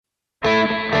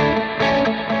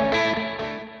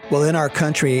Well, in our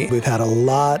country, we've had a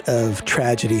lot of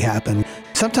tragedy happen.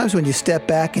 Sometimes when you step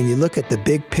back and you look at the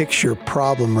big picture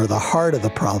problem or the heart of the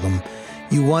problem,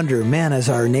 you wonder, man, is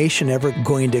our nation ever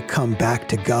going to come back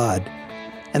to God?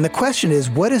 And the question is,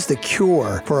 what is the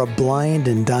cure for a blind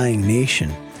and dying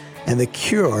nation? And the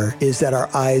cure is that our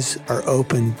eyes are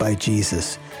opened by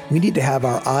Jesus. We need to have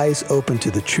our eyes open to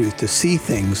the truth, to see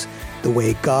things the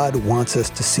way God wants us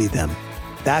to see them.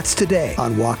 That's today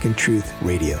on Walk in Truth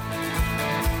Radio.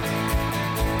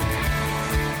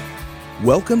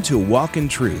 Welcome to Walk in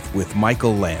Truth with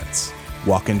Michael Lance.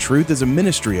 Walk in Truth is a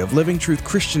ministry of Living Truth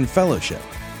Christian Fellowship.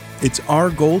 It's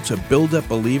our goal to build up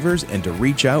believers and to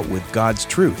reach out with God's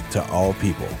truth to all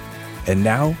people. And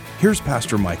now, here's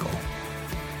Pastor Michael.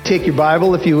 Take your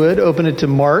Bible, if you would, open it to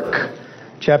Mark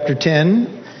chapter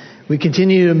 10. We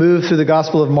continue to move through the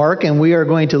Gospel of Mark, and we are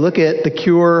going to look at the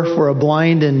cure for a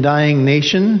blind and dying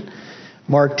nation.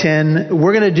 Mark 10.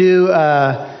 We're going to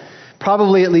do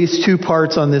probably at least two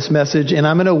parts on this message, and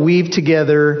I'm going to weave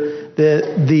together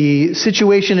the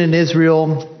situation in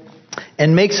Israel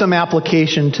and make some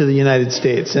application to the United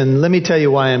States. And let me tell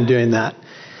you why I'm doing that.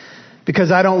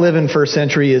 Because I don't live in first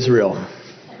century Israel,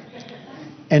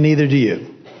 and neither do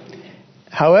you.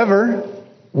 However,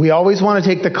 we always want to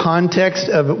take the context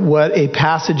of what a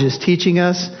passage is teaching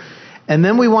us, and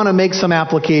then we want to make some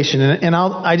application. And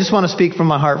I just want to speak from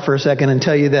my heart for a second and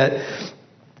tell you that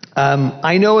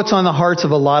I know it's on the hearts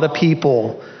of a lot of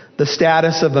people, the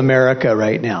status of America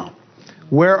right now.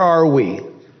 Where are we?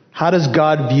 How does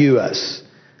God view us?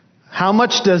 How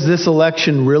much does this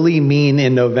election really mean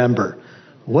in November?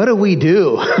 What do we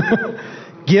do?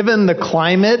 Given the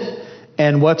climate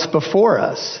and what's before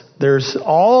us, there's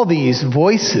all these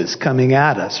voices coming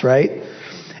at us, right?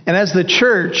 And as the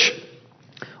church,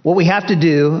 what we have to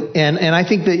do, and I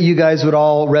think that you guys would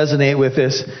all resonate with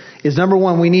this, is number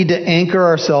one, we need to anchor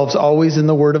ourselves always in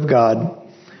the Word of God.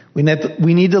 We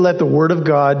need to let the Word of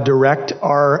God direct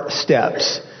our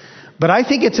steps. But I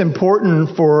think it's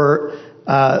important for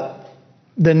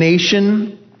the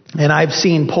nation, and I've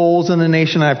seen polls in the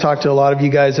nation, I've talked to a lot of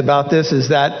you guys about this, is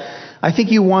that I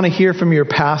think you want to hear from your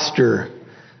pastor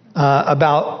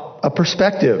about a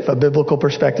perspective, a biblical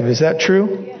perspective. Is that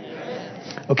true?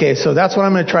 Okay, so that's what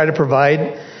I'm going to try to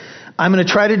provide. I'm going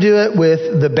to try to do it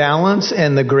with the balance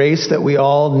and the grace that we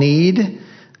all need,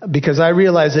 because I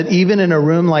realize that even in a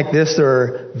room like this, there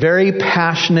are very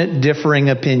passionate, differing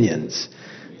opinions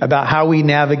about how we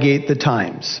navigate the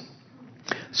times.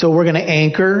 So we're going to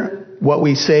anchor what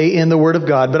we say in the Word of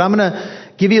God, but I'm going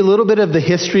to give you a little bit of the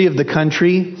history of the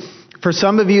country. For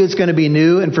some of you, it's going to be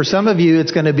new, and for some of you,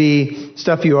 it's going to be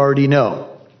stuff you already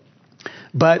know.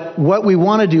 But what we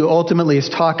want to do ultimately is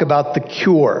talk about the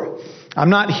cure. I'm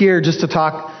not here just to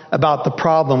talk about the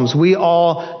problems. We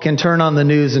all can turn on the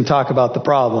news and talk about the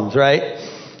problems, right?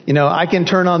 You know, I can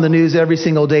turn on the news every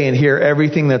single day and hear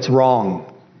everything that's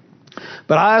wrong.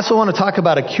 But I also want to talk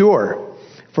about a cure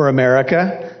for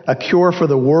America, a cure for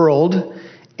the world,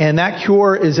 and that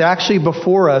cure is actually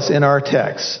before us in our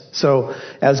text. So,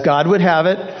 as God would have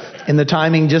it, in the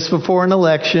timing just before an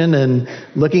election and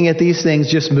looking at these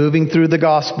things, just moving through the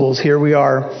Gospels, here we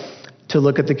are to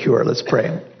look at the cure. Let's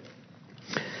pray.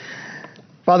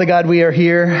 Father God, we are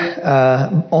here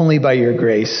only by your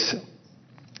grace.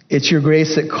 It's your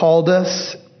grace that called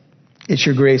us. It's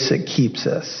your grace that keeps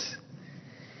us.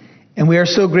 And we are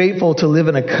so grateful to live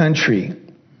in a country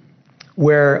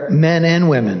where men and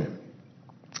women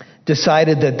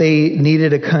decided that they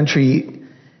needed a country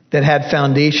that had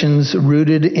foundations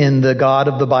rooted in the God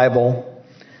of the Bible.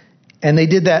 And they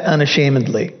did that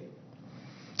unashamedly.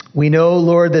 We know,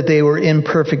 Lord, that they were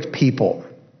imperfect people.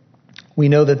 We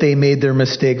know that they made their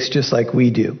mistakes just like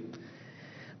we do.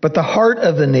 But the heart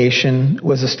of the nation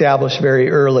was established very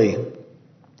early.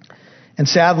 And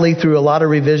sadly, through a lot of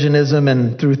revisionism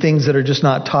and through things that are just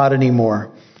not taught anymore,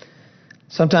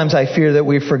 sometimes I fear that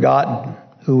we've forgotten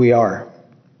who we are.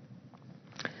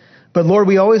 But Lord,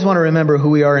 we always want to remember who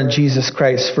we are in Jesus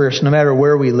Christ first, no matter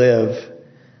where we live.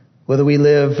 Whether we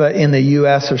live in the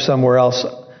U.S. or somewhere else,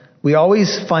 we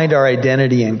always find our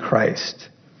identity in Christ.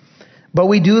 But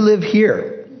we do live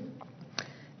here.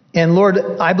 And Lord,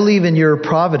 I believe in your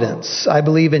providence. I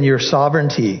believe in your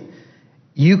sovereignty.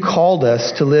 You called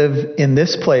us to live in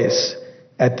this place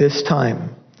at this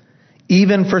time,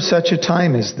 even for such a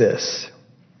time as this.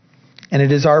 And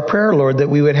it is our prayer, Lord, that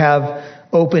we would have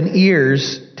open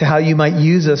ears to how you might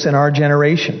use us in our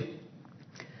generation.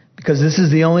 Because this is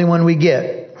the only one we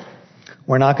get.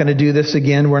 We're not going to do this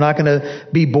again. We're not going to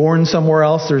be born somewhere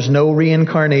else. There's no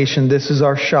reincarnation. This is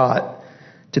our shot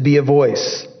to be a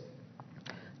voice,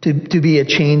 to be a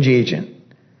change agent,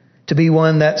 to be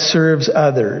one that serves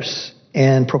others,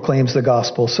 and proclaims the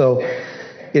gospel. So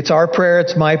it's our prayer,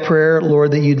 it's my prayer,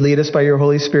 Lord, that you'd lead us by your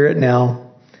Holy Spirit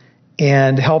now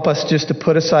and help us just to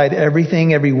put aside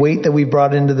everything, every weight that we've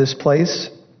brought into this place,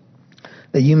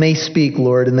 that you may speak,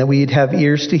 Lord, and that we'd have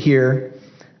ears to hear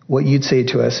what you'd say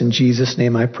to us. In Jesus'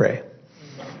 name I pray.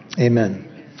 Amen.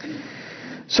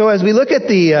 So as we look at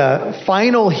the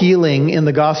final healing in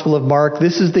the Gospel of Mark,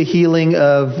 this is the healing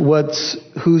of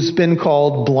who's been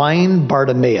called blind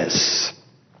Bartimaeus.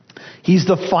 He's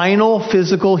the final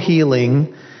physical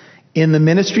healing in the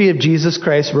ministry of Jesus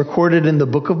Christ recorded in the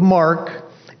book of Mark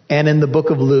and in the book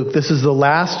of Luke. This is the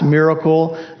last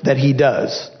miracle that he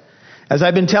does. As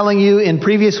I've been telling you in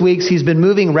previous weeks, he's been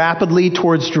moving rapidly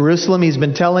towards Jerusalem. He's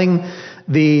been telling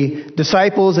the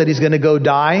disciples that he's going to go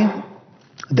die.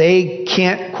 They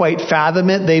can't quite fathom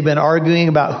it. They've been arguing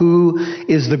about who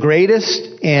is the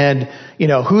greatest and,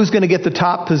 who's going to get the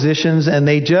top positions. And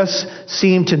they just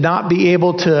seem to not be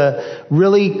able to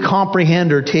really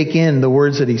comprehend or take in the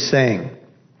words that he's saying.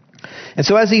 And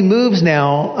so as he moves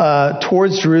now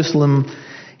towards Jerusalem,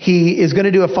 he is going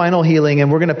to do a final healing.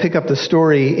 And we're going to pick up the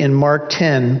story in Mark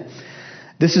 10.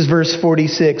 This is verse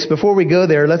 46. Before we go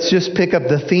there, let's just pick up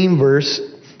the theme verse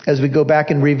as we go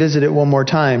back and revisit it one more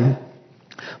time.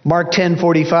 Mark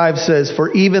 10:45 says,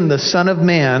 "For even the Son of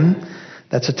Man,"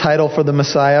 that's a title for the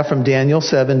Messiah from Daniel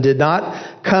 7, "did not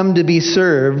come to be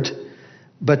served,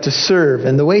 but to serve."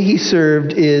 And the way he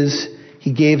served is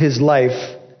he gave his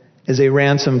life as a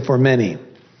ransom for many.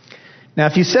 Now,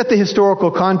 if you set the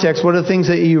historical context, one of the things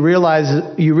that you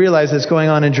realize that's going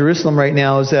on in Jerusalem right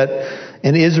now is that,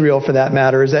 in Israel for that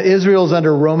matter, is that Israel is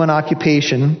under Roman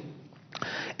occupation.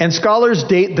 And scholars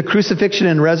date the crucifixion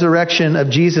and resurrection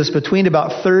of Jesus between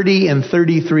about 30 and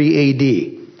 33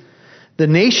 AD. The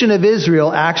nation of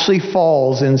Israel actually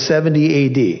falls in 70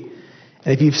 AD.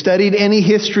 And if you've studied any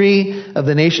history of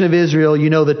the nation of Israel, you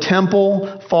know the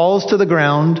temple falls to the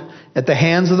ground at the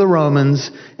hands of the Romans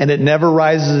and it never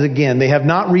rises again. They have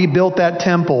not rebuilt that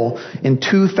temple in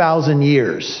 2,000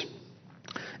 years.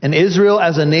 And Israel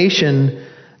as a nation,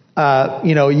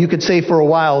 you could say for a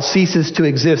while, ceases to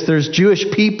exist. There's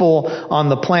Jewish people on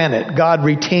the planet. God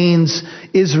retains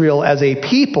Israel as a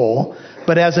people,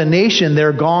 but as a nation,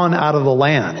 they're gone out of the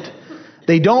land.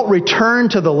 They don't return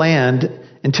to the land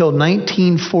until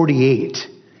 1948.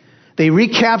 They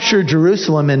recaptured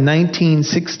Jerusalem in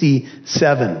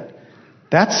 1967.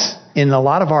 That's in a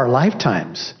lot of our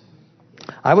lifetimes.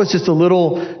 I was just a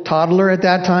little toddler at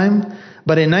that time.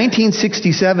 But in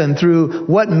 1967, through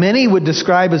what many would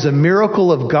describe as a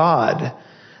miracle of God,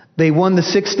 they won the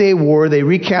 6-Day War, they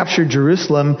recaptured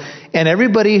Jerusalem, and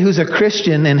everybody who's a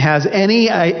Christian and has any,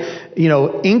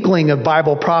 inkling of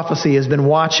Bible prophecy has been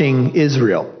watching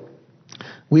Israel.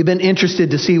 We've been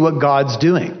interested to see what God's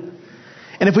doing.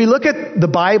 And if we look at the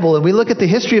Bible and we look at the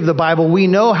history of the Bible, we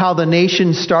know how the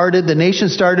nation started. The nation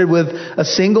started with a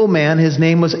single man. His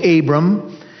name was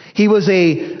Abram. He was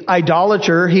an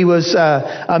idolater. He was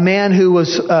a man who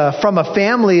was from a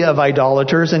family of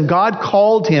idolaters. And God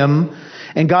called him.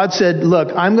 And God said,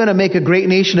 look, I'm going to make a great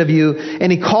nation of you. And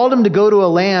he called him to go to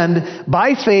a land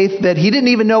by faith that he didn't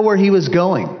even know where he was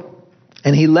going.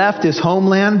 And he left his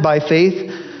homeland by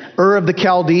faith, Ur of the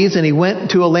Chaldees, and he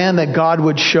went to a land that God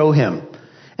would show him.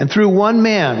 And through one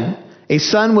man, a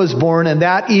son was born, and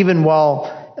that even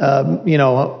while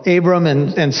Abram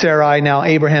and Sarai, now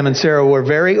Abraham and Sarah, were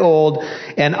very old,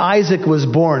 and Isaac was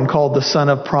born, called the son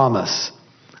of promise.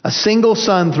 A single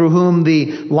son through whom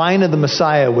the line of the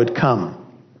Messiah would come.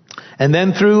 And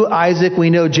then through Isaac, we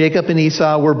know Jacob and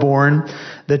Esau were born,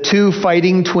 the two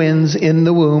fighting twins in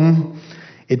the womb.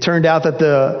 It turned out that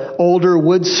the older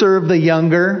would serve the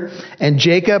younger, and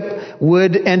Jacob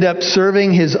would end up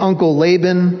serving his uncle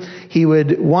Laban. He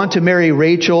would want to marry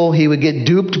Rachel. He would get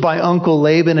duped by Uncle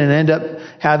Laban and end up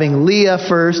having Leah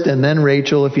first and then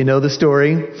Rachel, if you know the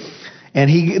story. And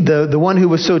the one who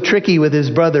was so tricky with his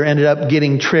brother ended up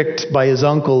getting tricked by his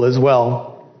uncle as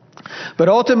well. But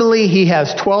ultimately, he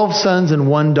has 12 sons and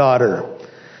 1 daughter.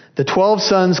 The 12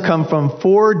 sons come from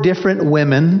 4 different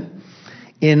women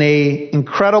in an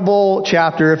incredible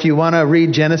chapter. If you want to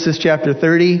read Genesis chapter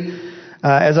 30,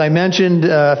 as I mentioned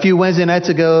a few Wednesday nights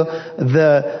ago,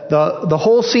 the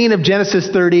whole scene of Genesis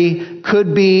 30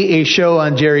 could be a show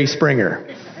on Jerry Springer.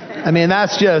 I mean,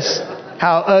 that's just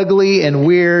how ugly and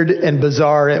weird and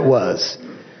bizarre it was.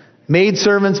 Maid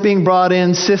servants being brought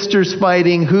in, sisters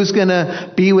fighting, who's going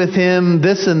to be with him,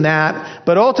 this and that.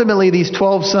 But ultimately, these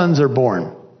 12 sons are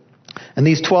born. And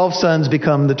these 12 sons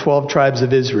become the 12 tribes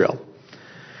of Israel.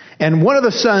 And one of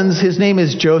the sons, his name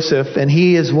is Joseph, and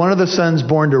he is one of the sons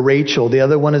born to Rachel. The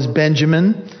other one is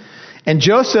Benjamin. And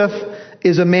Joseph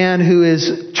is a man who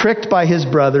is tricked by his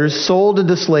brothers, sold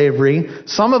into slavery.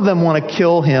 Some of them want to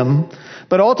kill him,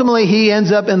 but ultimately he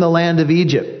ends up in the land of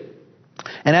Egypt.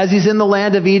 And as he's in the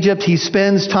land of Egypt, he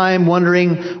spends time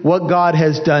wondering what God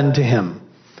has done to him.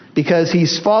 Because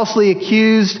he's falsely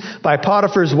accused by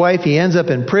Potiphar's wife, he ends up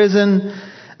in prison.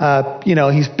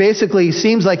 He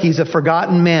seems like he's a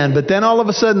forgotten man. But then all of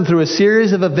a sudden, through a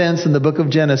series of events in the book of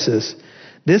Genesis,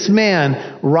 this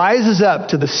man rises up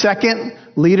to the second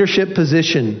leadership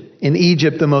position in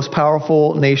Egypt, the most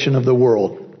powerful nation of the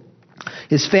world.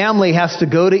 His family has to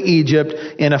go to Egypt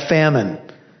in a famine.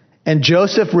 And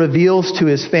Joseph reveals to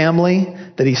his family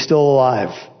that he's still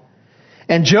alive.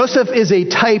 And Joseph is a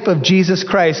type of Jesus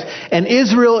Christ. And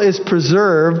Israel is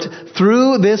preserved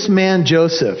through this man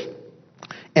Joseph.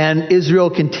 And Israel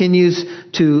continues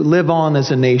to live on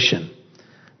as a nation.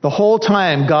 The whole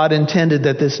time, God intended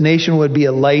that this nation would be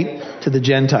a light to the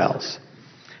Gentiles.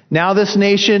 Now this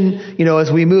nation,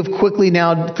 as we move quickly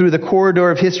now through the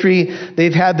corridor of history,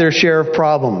 they've had their share of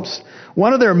problems.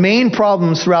 One of their main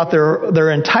problems throughout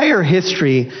their entire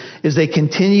history is they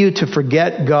continue to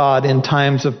forget God in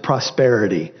times of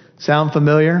prosperity. Sound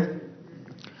familiar?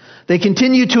 They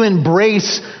continue to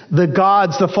embrace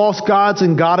the false gods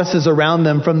and goddesses around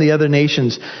them from the other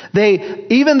nations.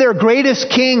 Even their greatest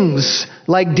kings,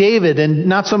 like David, and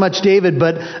not so much David,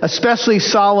 but especially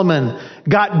Solomon,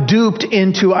 got duped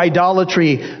into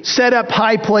idolatry, set up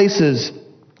high places.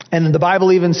 And the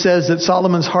Bible even says that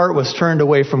Solomon's heart was turned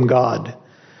away from God.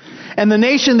 And the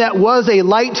nation that was a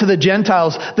light to the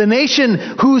Gentiles, the nation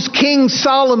whose king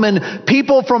Solomon,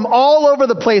 people from all over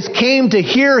the place came to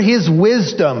hear his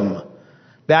wisdom,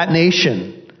 that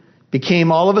nation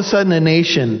became all of a sudden a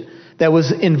nation that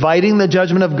was inviting the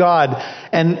judgment of God.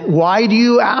 And why do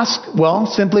you ask? Well,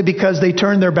 simply because they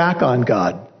turned their back on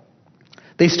God.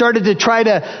 They started to try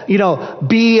to,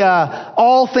 be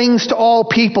all things to all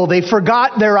people. They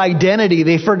forgot their identity.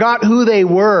 They forgot who they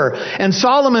were. And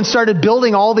Solomon started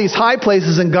building all these high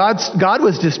places, and God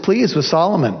was displeased with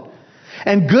Solomon.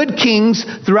 And good kings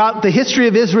throughout the history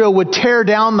of Israel would tear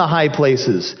down the high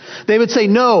places. They would say,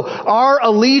 no, our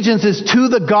allegiance is to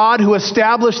the God who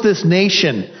established this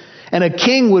nation. And a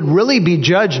king would really be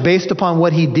judged based upon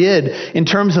what he did in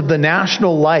terms of the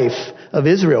national life of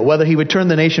Israel, whether he would turn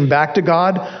the nation back to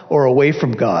God or away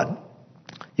from God.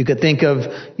 You could think of,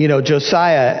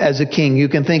 Josiah as a king. You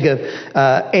can think of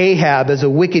Ahab as a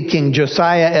wicked king,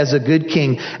 Josiah as a good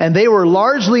king. And they were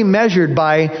largely measured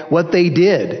by what they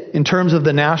did in terms of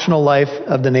the national life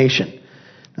of the nation.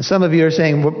 And some of you are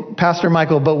saying, well, Pastor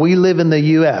Michael, but we live in the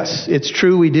U.S. It's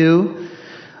true, we do.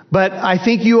 But I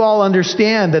think you all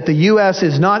understand that the U.S.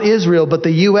 is not Israel, but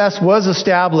the U.S. was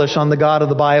established on the God of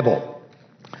the Bible.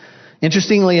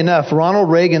 Interestingly enough, Ronald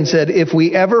Reagan said, if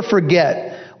we ever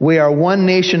forget we are one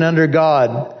nation under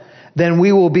God, then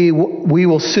we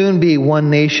will soon be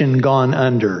one nation gone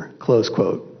under, close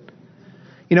quote.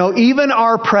 Even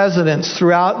our presidents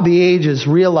throughout the ages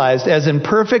realized, as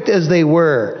imperfect as they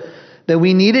were, that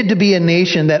we needed to be a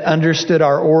nation that understood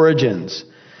our origins.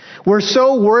 We're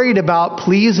so worried about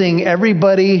pleasing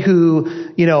everybody who,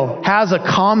 has a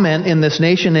comment in this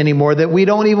nation anymore that we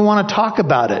don't even want to talk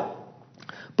about it.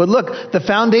 But look, the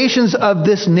foundations of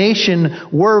this nation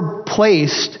were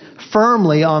placed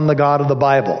firmly on the God of the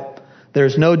Bible.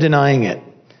 There's no denying it.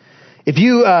 If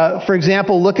you, for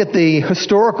example, look at the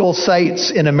historical sites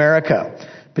in America,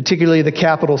 particularly the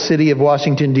capital city of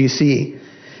Washington, D.C.,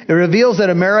 it reveals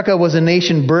that America was a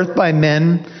nation birthed by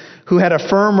men who had a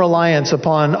firm reliance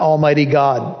upon Almighty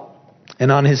God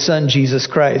and on His Son, Jesus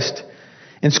Christ.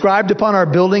 Inscribed upon our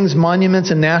buildings,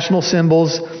 monuments, and national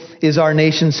symbols is our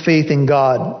nation's faith in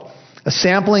God. A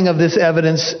sampling of this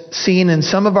evidence seen in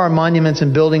some of our monuments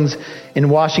and buildings in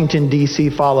Washington, D.C.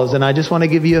 follows. And I just want to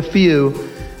give you a few,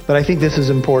 but I think this is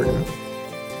important.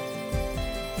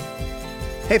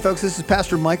 Hey folks, this is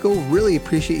Pastor Michael. Really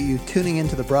appreciate you tuning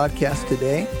into the broadcast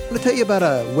today. I'm going to tell you about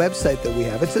a website that we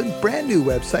have. It's a brand new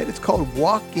website. It's called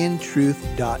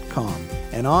walkintruth.com.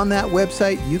 And on that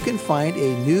website, you can find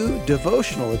a new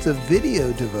devotional. It's a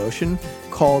video devotion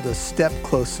called A Step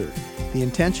Closer. The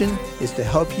intention is to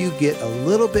help you get a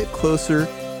little bit closer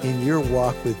in your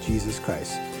walk with Jesus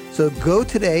Christ. So go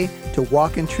today to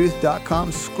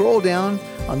walkintruth.com, scroll down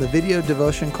on the video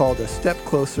devotion called A Step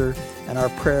Closer, and our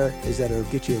prayer is that it'll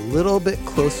get you a little bit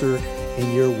closer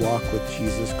in your walk with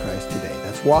Jesus Christ today.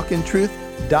 That's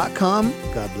walkintruth.com.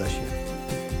 God bless you.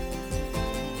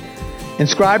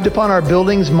 Inscribed upon our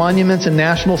buildings, monuments, and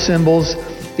national symbols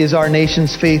is our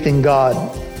nation's faith in God.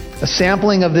 A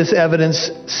sampling of this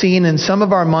evidence seen in some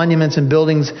of our monuments and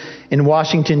buildings in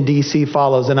Washington, D.C.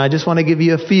 follows. And I just want to give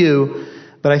you a few,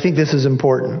 but I think this is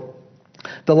important.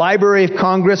 The Library of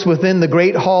Congress within the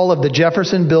Great Hall of the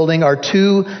Jefferson Building are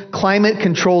 2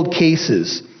 climate-controlled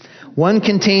cases. One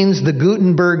contains the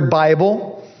Gutenberg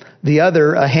Bible, the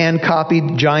other a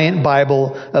hand-copied giant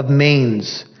Bible of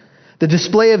Maine's. The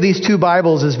display of these 2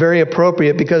 Bibles is very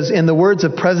appropriate because, in the words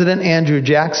of President Andrew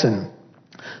Jackson,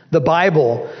 the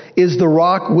Bible is the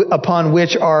rock upon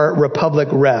which our republic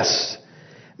rests.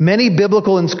 Many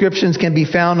biblical inscriptions can be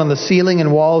found on the ceiling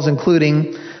and walls,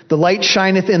 including, "The light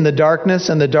shineth in the darkness,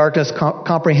 and the darkness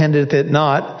comprehendeth it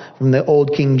not," from the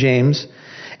Old King James.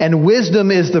 "And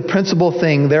wisdom is the principal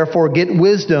thing, therefore get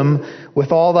wisdom,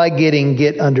 with all thy getting,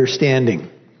 get understanding."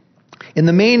 In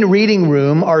the main reading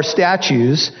room are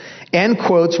statues and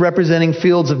quotes representing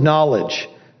fields of knowledge.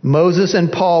 Moses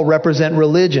and Paul represent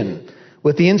religion,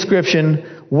 with the inscription,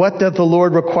 "What doth the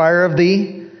Lord require of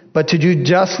thee? But to do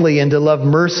justly, and to love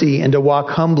mercy, and to walk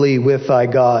humbly with thy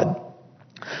God."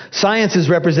 Science is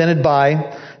represented by,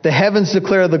 "The heavens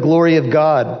declare the glory of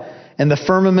God, and the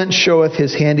firmament showeth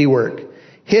his handiwork."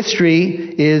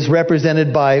 History is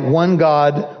represented by one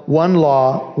God, one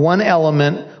law, one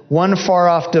element, one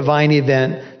far-off divine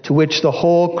event to which the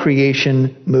whole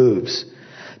creation moves.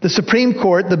 The Supreme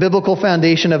Court, the biblical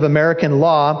foundation of American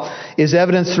law, is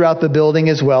evidenced throughout the building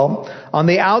as well. On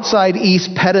the outside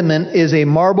east pediment is a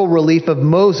marble relief of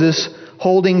Moses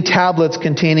holding tablets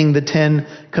containing the 10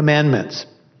 Commandments.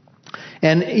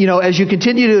 And, as you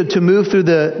continue to move through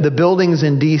the buildings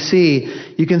in D.C.,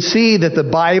 you can see that the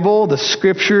Bible, the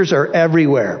Scriptures are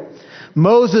everywhere.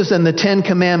 Moses and the 10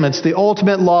 Commandments, the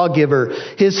ultimate lawgiver,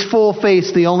 his full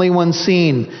face, the only one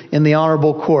seen in the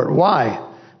honorable court. Why?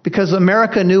 Because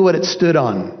America knew what it stood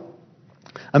on.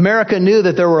 America knew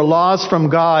that there were laws from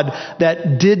God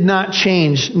that did not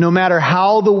change. No matter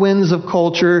how the winds of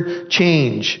culture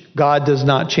change, God does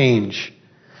not change.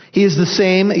 He is the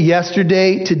same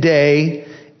yesterday, today,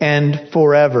 and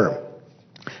forever.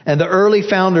 And the early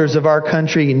founders of our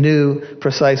country knew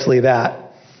precisely that.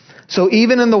 So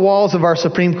even in the walls of our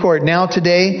Supreme Court, now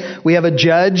today, we have a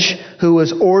judge who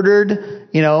was ordered,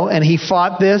 and he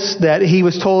fought this, that he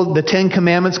was told the 10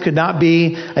 Commandments could not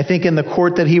be, I think, in the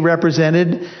court that he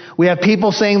represented. We have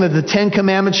people saying that the 10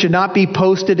 Commandments should not be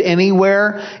posted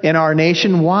anywhere in our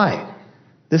nation. Why?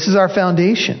 This is our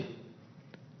foundation.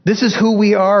 This is who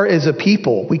we are as a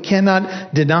people. We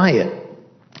cannot deny it.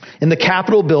 In the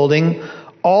Capitol building,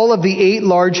 all of the 8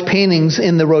 large paintings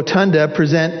in the rotunda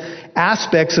present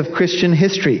aspects of Christian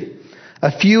history.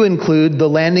 A few include the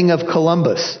landing of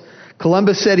Columbus.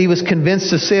 Columbus said he was convinced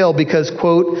to sail because,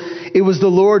 quote, "It was the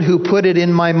Lord who put it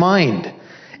in my mind,"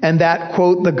 and that,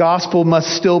 quote, "the gospel must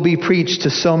still be preached to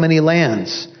so many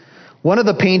lands." One of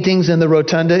the paintings in the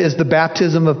rotunda is the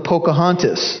baptism of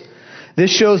Pocahontas.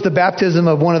 This shows the baptism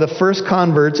of one of the first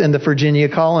converts in the Virginia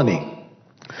colony.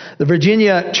 The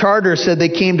Virginia Charter said they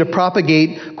came to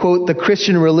propagate, quote, "the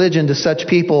Christian religion to such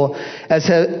people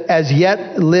as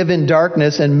yet live in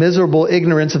darkness and miserable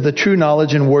ignorance of the true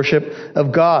knowledge and worship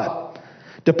of God."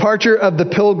 Departure of the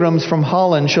Pilgrims from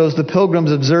Holland shows the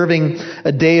Pilgrims observing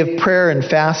a day of prayer and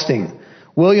fasting.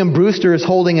 William Brewster is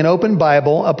holding an open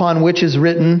Bible upon which is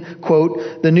written, quote,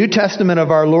 "The New Testament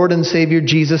of our Lord and Savior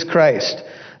Jesus Christ.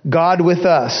 God with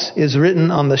us is written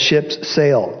on the ship's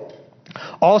sail."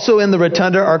 Also in the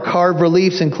rotunda are carved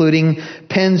reliefs including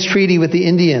Penn's treaty with the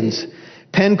Indians.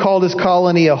 Penn called his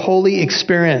colony a holy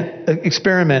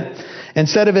experiment and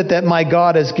said of it that "my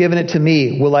God has given it to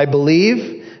me. Will I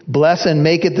believe, bless, and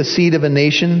make it the seed of a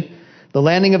nation?" The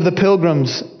landing of the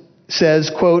Pilgrims says,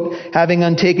 quote, "having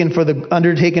undertaken for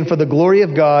the glory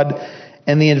of God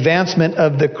and the advancement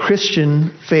of the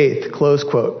Christian faith," close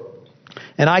quote.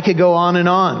 And I could go on and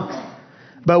on.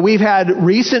 But we've had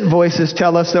recent voices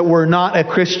tell us that we're not a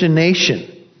Christian nation.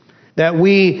 That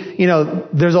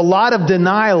there's a lot of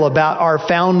denial about our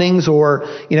foundings, or,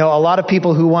 a lot of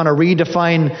people who want to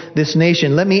redefine this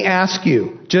nation. Let me ask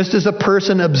you, just as a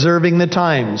person observing the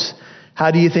times,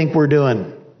 how do you think we're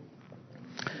doing?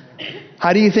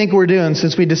 How do you think we're doing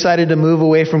since we decided to move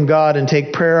away from God and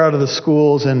take prayer out of the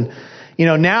schools? And,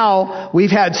 now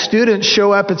we've had students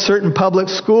show up at certain public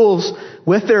schools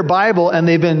with their Bible, and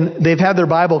they've had their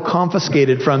Bible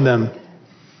confiscated from them.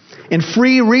 In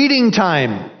free reading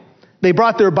time, they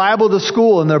brought their Bible to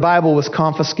school and their Bible was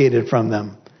confiscated from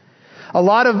them. A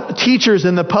lot of teachers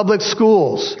in the public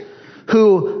schools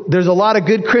there's a lot of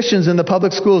good Christians in the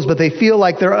public schools, but they feel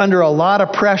like they're under a lot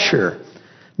of pressure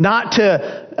not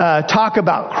to talk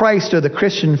about Christ or the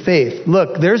Christian faith.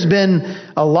 Look, there's been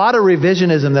a lot of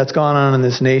revisionism that's gone on in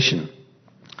this nation.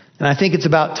 And I think it's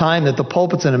about time that the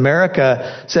pulpits in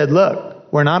America said,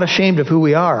 look, we're not ashamed of who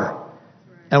we are,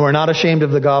 and we're not ashamed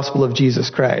of the gospel of Jesus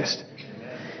Christ.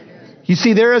 You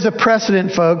see, there is a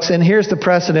precedent, folks, and here's the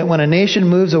precedent. When a nation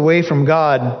moves away from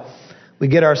God, we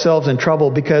get ourselves in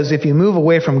trouble, because if you move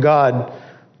away from God,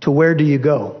 to where do you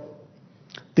go?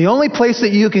 The only place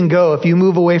that you can go if you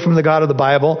move away from the God of the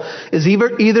Bible is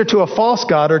either to a false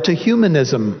God or to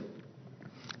humanism.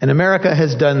 And America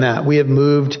has done that. We have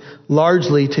moved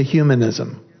largely to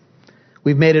humanism.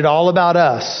 We've made it all about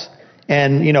us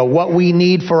and, what we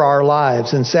need for our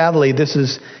lives. And sadly, this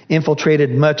has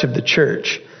infiltrated much of the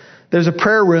church. There's a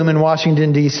prayer room in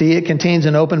Washington, D.C. It contains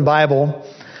an open Bible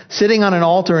sitting on an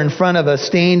altar in front of a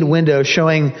stained window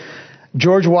showing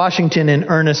George Washington in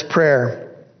earnest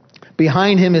prayer.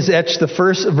 Behind him is etched the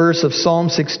first verse of Psalm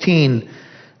 16,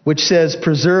 which says,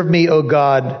 "Preserve me, O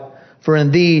God, for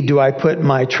in thee do I put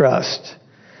my trust."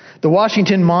 The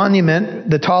Washington Monument,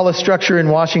 the tallest structure in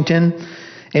Washington,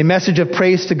 a message of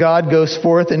praise to God goes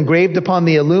forth, engraved upon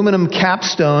the aluminum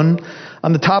capstone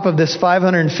on the top of this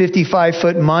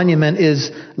 555-foot monument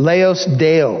is Laus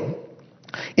Deo.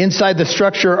 Inside the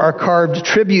structure are carved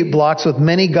tribute blocks with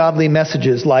many godly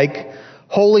messages like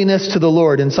holiness to the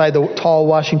Lord inside the tall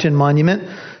Washington Monument.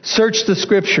 Search the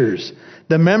scriptures.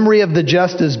 The memory of the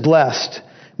just is blessed.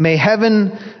 May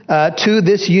heaven to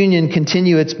this union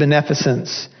continue its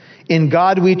beneficence. In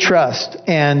God we trust,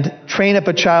 and train up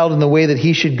a child in the way that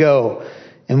he should go.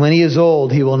 And when he is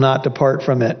old, he will not depart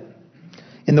from it.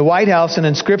 In the White House, an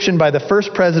inscription by the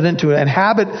first president to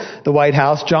inhabit the White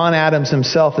House, John Adams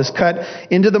himself, is cut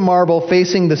into the marble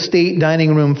facing the state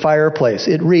dining room fireplace.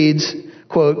 It reads,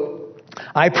 quote,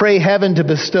 "I pray heaven to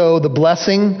bestow the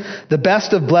blessing, the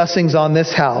best of blessings on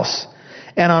this house,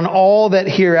 and on all that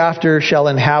hereafter shall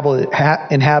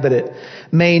inhabit it.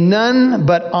 May none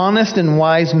but honest and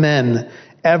wise men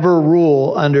ever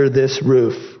rule under this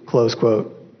roof," close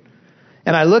quote.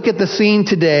 And I look at the scene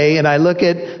today, and I look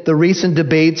at the recent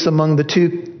debates among the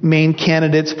two main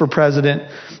candidates for president,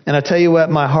 and I tell you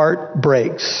what, my heart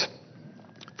breaks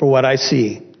for what I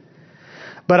see.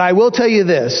 But I will tell you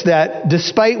this, that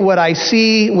despite what I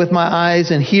see with my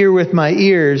eyes and hear with my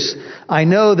ears, I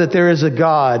know that there is a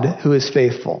God who is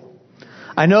faithful.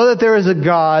 I know that there is a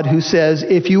God who says,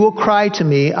 "If you will cry to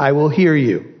me, I will hear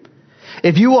you.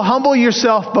 If you will humble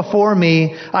yourself before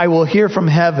me, I will hear from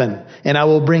heaven, and I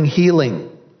will bring healing."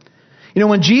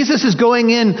 When Jesus is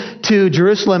going into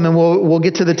Jerusalem, and we'll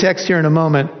get to the text here in a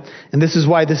moment, and this is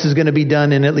why this is going to be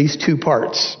done in at least two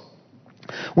parts.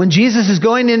 When Jesus is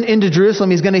going into Jerusalem,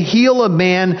 he's going to heal a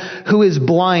man who is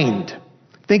blind.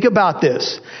 Think about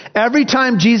this. Every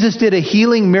time Jesus did a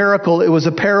healing miracle, it was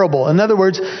a parable. In other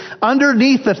words,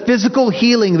 underneath the physical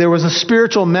healing, there was a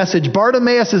spiritual message.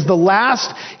 Bartimaeus is the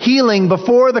last healing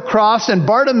before the cross, and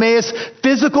Bartimaeus'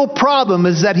 physical problem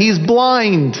is that he's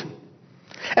blind.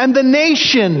 And the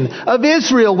nation of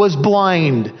Israel was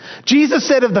blind. Jesus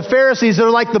said of the Pharisees, they're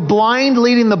like the blind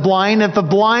leading the blind. If the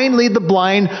blind lead the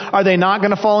blind, are they not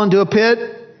going to fall into a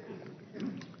pit?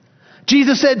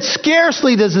 Jesus said,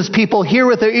 scarcely does this people hear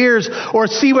with their ears or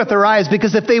see with their eyes,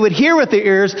 because if they would hear with their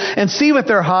ears and see with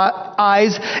their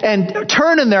eyes and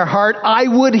turn in their heart, I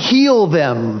would heal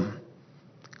them.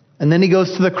 And then he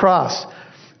goes to the cross.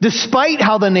 Despite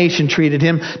how the nation treated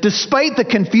him, despite the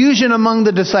confusion among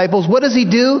the disciples, what does he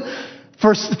do?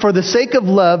 For the sake of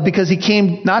love, because he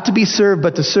came not to be served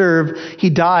but to serve, he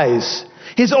dies.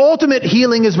 His ultimate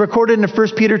healing is recorded in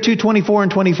 1 Peter 2:24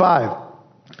 and 25.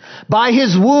 By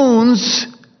his wounds,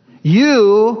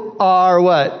 you are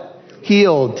what?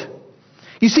 Healed.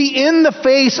 You see, in the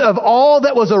face of all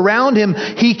that was around him,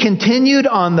 he continued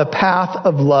on the path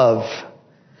of love.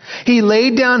 He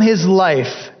laid down his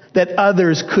life that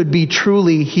others could be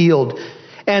truly healed.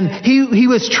 And he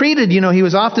was treated, he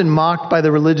was often mocked by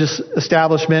the religious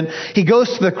establishment. He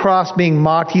goes to the cross being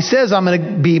mocked. He says, I'm going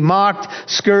to be mocked,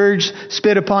 scourged,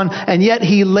 spit upon. And yet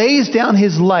he lays down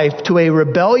his life to a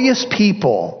rebellious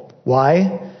people.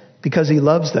 Why? Because he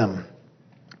loves them.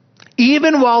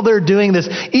 Even while they're doing this,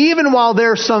 even while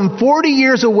they're some 40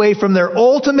 years away from their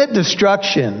ultimate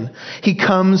destruction, he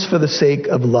comes for the sake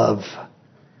of love.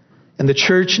 And the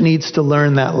church needs to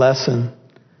learn that lesson.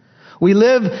 We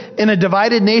live in a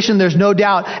divided nation, there's no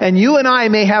doubt. And you and I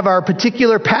may have our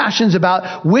particular passions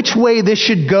about which way this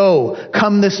should go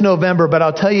come this November. But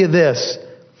I'll tell you this.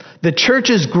 The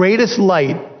church's greatest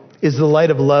light is the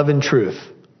light of love and truth.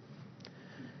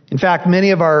 In fact,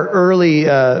 many of our early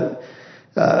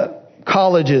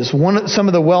colleges, some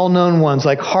of the well-known ones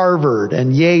like Harvard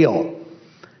and Yale,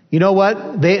 you know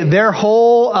what? Their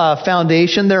whole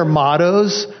foundation, their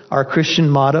mottos are Christian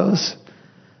mottos.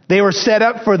 They were set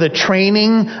up for the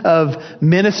training of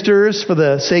ministers for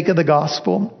the sake of the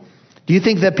gospel. Do you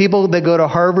think that people that go to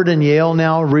Harvard and Yale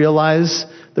now realize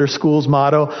their school's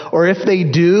motto? Or if they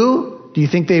do, Do you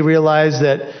think they realized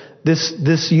that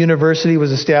this university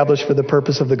was established for the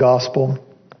purpose of the gospel?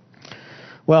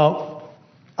 Well,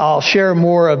 I'll share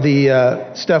more of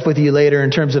the stuff with you later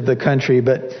in terms of the country,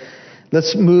 but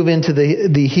let's move into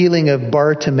the healing of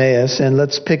Bartimaeus, and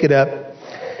let's pick it up.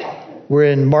 We're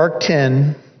in Mark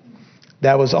 10.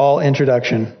 That was all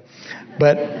introduction.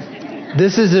 But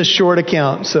this is a short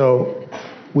account, so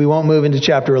we won't move into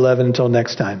chapter 11 until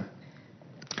next time.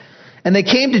 And they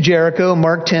came to Jericho,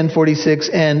 Mark 10:46,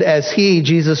 and as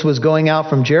Jesus was going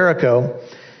out from Jericho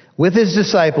with his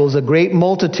disciples, a great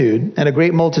multitude,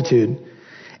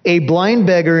 a blind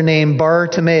beggar named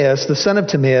Bartimaeus, the son of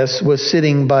Timaeus, was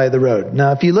sitting by the road.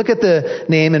 Now, if you look at the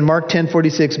name in Mark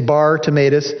 10:46,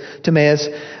 Timaeus,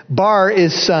 Bar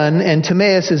is son and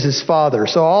Timaeus is his father.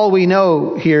 So all we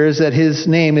know here is that his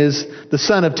name is the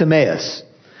son of Timaeus.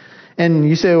 And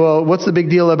you say, well, what's the big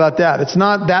deal about that? It's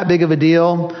not that big of a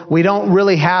deal. We don't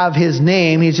really have his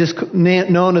name. He's just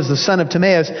known as the son of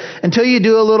Timaeus until you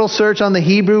do a little search on the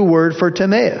Hebrew word for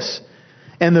Timaeus.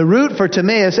 And the root for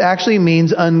Timaeus actually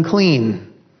means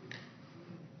unclean.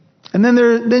 And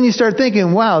then you start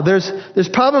thinking, wow, there's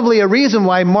probably a reason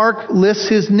why Mark lists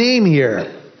his name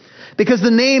here. Because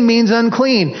the name means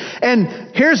unclean. And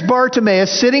here's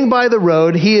Bartimaeus sitting by the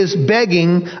road. He is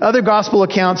begging. Other gospel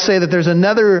accounts say that there's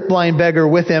another blind beggar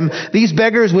with him. These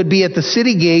beggars would be at the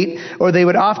city gate, or they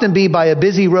would often be by a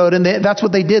busy road. And that's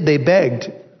what they did. They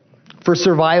begged for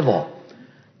survival.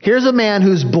 Here's a man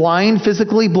who's blind,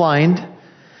 physically blind.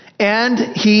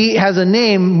 And he has a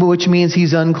name which means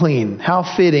he's unclean. How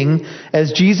fitting.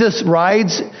 As Jesus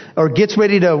rides or gets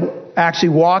ready to actually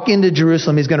walk into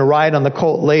Jerusalem, he's going to ride on the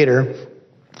colt later.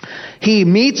 He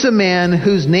meets a man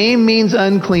whose name means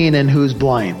unclean and who's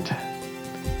blind.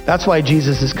 That's why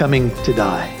Jesus is coming to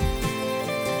die.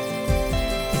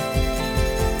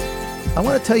 I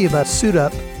want to tell you about Suit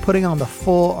Up, putting on the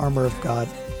full armor of God,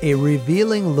 a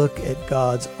revealing look at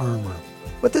God's armor.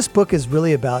 What this book is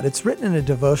really about, it's written in a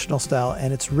devotional style,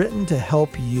 and it's written to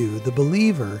help you, the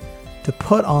believer, to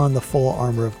put on the full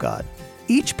armor of God.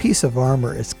 Each piece of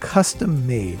armor is custom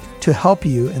made to help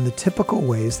you in the typical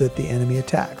ways that the enemy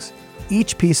attacks.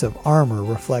 Each piece of armor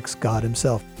reflects God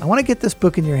himself. I want to get this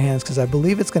book in your hands because I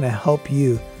believe it's going to help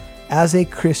you as a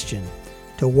Christian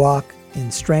to walk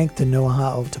in strength, to know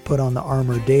how to put on the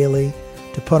armor daily,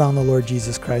 to put on the Lord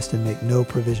Jesus Christ and make no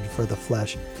provision for the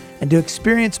flesh, and to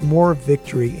experience more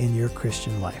victory in your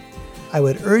Christian life. I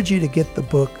would urge you to get the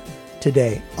book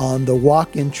today on the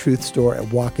Walk in Truth store at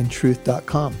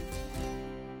walkintruth.com.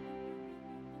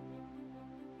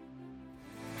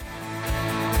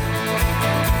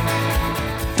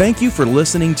 Thank you for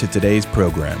listening to today's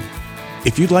program.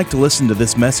 If you'd like to listen to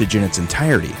this message in its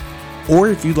entirety, or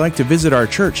if you'd like to visit our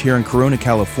church here in Corona,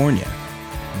 California,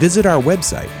 visit our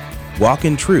website,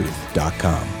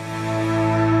 walkintruth.com.